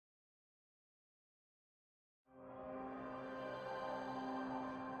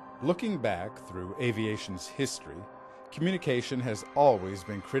Looking back through aviation's history, communication has always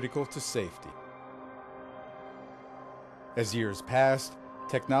been critical to safety. As years passed,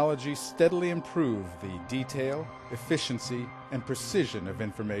 technology steadily improved the detail, efficiency, and precision of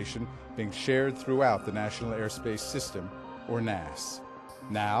information being shared throughout the National Airspace System, or NAS.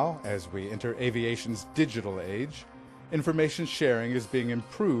 Now, as we enter aviation's digital age, information sharing is being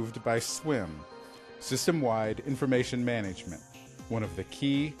improved by SWIM, System-Wide Information Management, one of the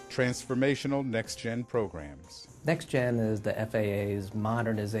key transformational next-gen programs. Next-gen is the FAA's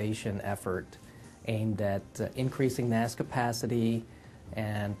modernization effort aimed at increasing NAS capacity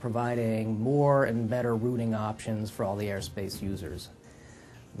and providing more and better routing options for all the airspace users.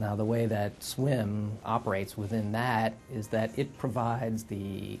 Now, the way that SWIM operates within that is that it provides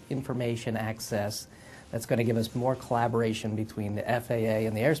the information access that's going to give us more collaboration between the FAA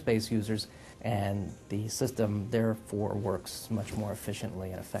and the airspace users, and the system therefore works much more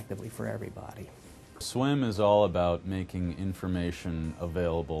efficiently and effectively for everybody. SWIM is all about making information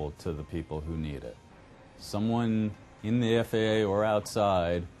available to the people who need it. Someone in the FAA or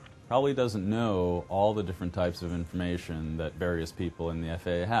outside probably doesn't know all the different types of information that various people in the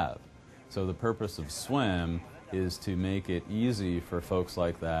FAA have. So the purpose of SWIM is to make it easy for folks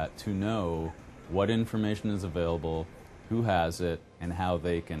like that to know what information is available, who has it, and how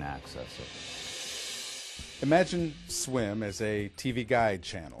they can access it. Imagine SWIM as a TV guide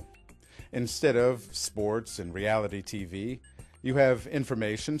channel. Instead of sports and reality TV, you have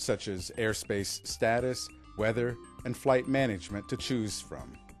information such as airspace status, weather, and flight management to choose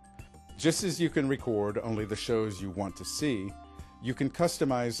from. Just as you can record only the shows you want to see, you can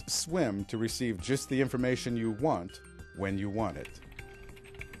customize SWIM to receive just the information you want when you want it.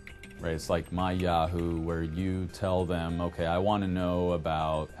 Right, it's like My Yahoo, where you tell them, okay, I want to know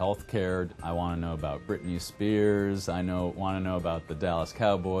about healthcare, I want to know about Britney Spears, want to know about the Dallas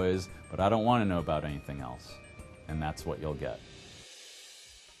Cowboys, but I don't want to know about anything else. And that's what you'll get.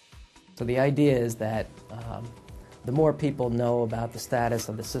 So the idea is that the more people know about the status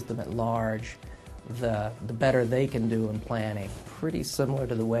of the system at large, the better they can do in planning. Pretty similar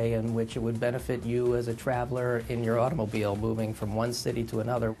to the way in which it would benefit you as a traveler in your automobile moving from one city to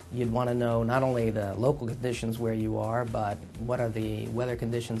another. You'd want to know not only the local conditions where you are, but what are the weather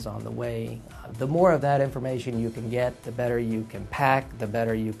conditions on the way. The more of that information you can get, the better you can pack, the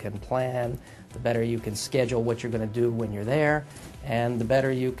better you can plan, the better you can schedule what you're going to do when you're there, and the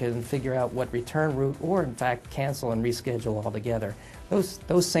better you can figure out what return route, or in fact cancel and reschedule altogether.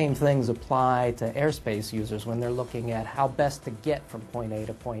 Those same things apply to airspace users when they're looking at how best to get from point A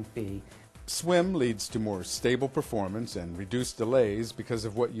to point B. SWIM leads to more stable performance and reduced delays because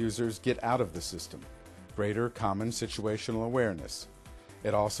of what users get out of the system, greater common situational awareness.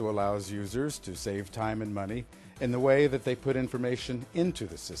 It also allows users to save time and money in the way that they put information into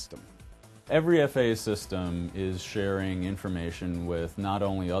the system. Every FAA system is sharing information with not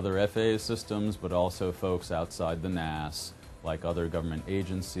only other FAA systems, but also folks outside the NAS, like other government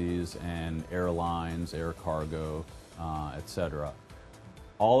agencies and airlines, air cargo, etc.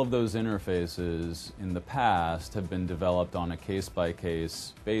 All of those interfaces in the past have been developed on a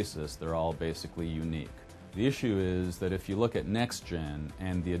case-by-case basis. They're all basically unique. The issue is that if you look at NextGen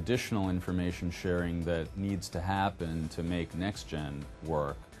and the additional information sharing that needs to happen to make NextGen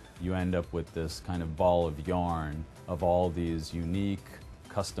work, you end up with this kind of ball of yarn of all these unique,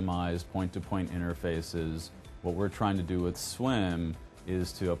 customized point-to-point interfaces. What we're trying to do with SWIM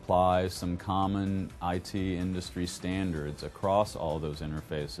is to apply some common IT industry standards across all those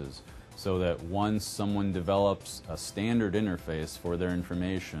interfaces so that once someone develops a standard interface for their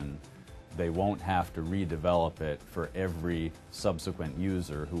information, they won't have to redevelop it for every subsequent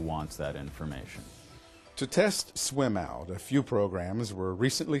user who wants that information. To test SWIM out, a few programs were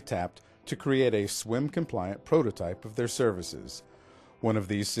recently tapped to create a SWIM-compliant prototype of their services. One of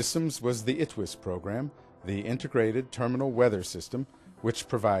these systems was the ITWIS program, the Integrated Terminal Weather System, which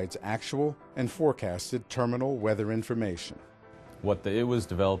provides actual and forecasted terminal weather information. What the ITWIS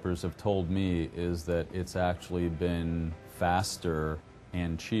developers have told me is that it's actually been faster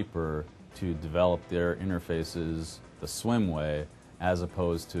and cheaper to develop their interfaces the SWIM way as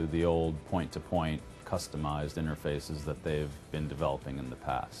opposed to the old point-to-point customized interfaces that they've been developing in the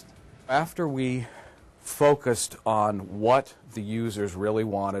past. After we focused on what the users really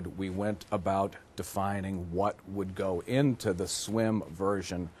wanted, we went about defining what would go into the SWIM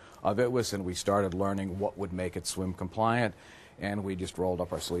version of ITWIS, and we started learning what would make it SWIM compliant, and we just rolled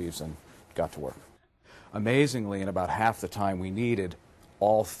up our sleeves and got to work. Amazingly, in about half the time we needed,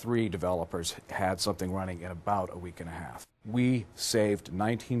 all three developers had something running in about a week and a half. We saved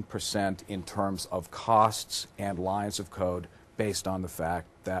 19% in terms of costs and lines of code based on the fact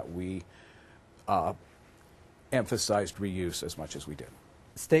that we emphasized reuse as much as we did.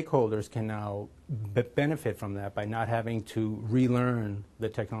 Stakeholders can now benefit from that by not having to relearn the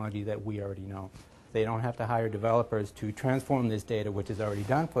technology that we already know. They don't have to hire developers to transform this data, which is already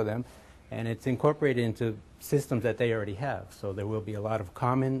done for them, and it's incorporated into systems that they already have. So there will be a lot of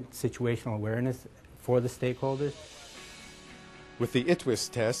common situational awareness for the stakeholders. With the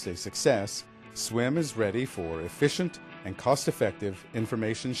ITWIS test a success, SWIM is ready for efficient and cost-effective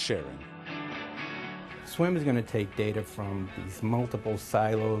information sharing. SWIM is going to take data from these multiple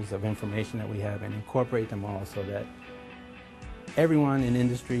silos of information that we have and incorporate them all so that everyone in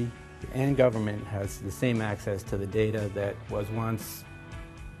industry and government has the same access to the data that was once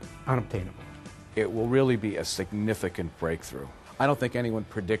unobtainable. It will really be a significant breakthrough. I don't think anyone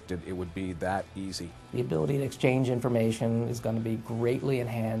predicted it would be that easy. The ability to exchange information is going to be greatly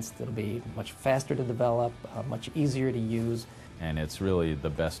enhanced. It'll be much faster to develop, much easier to use. And it's really the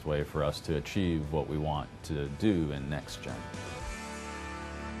best way for us to achieve what we want to do in NextGen.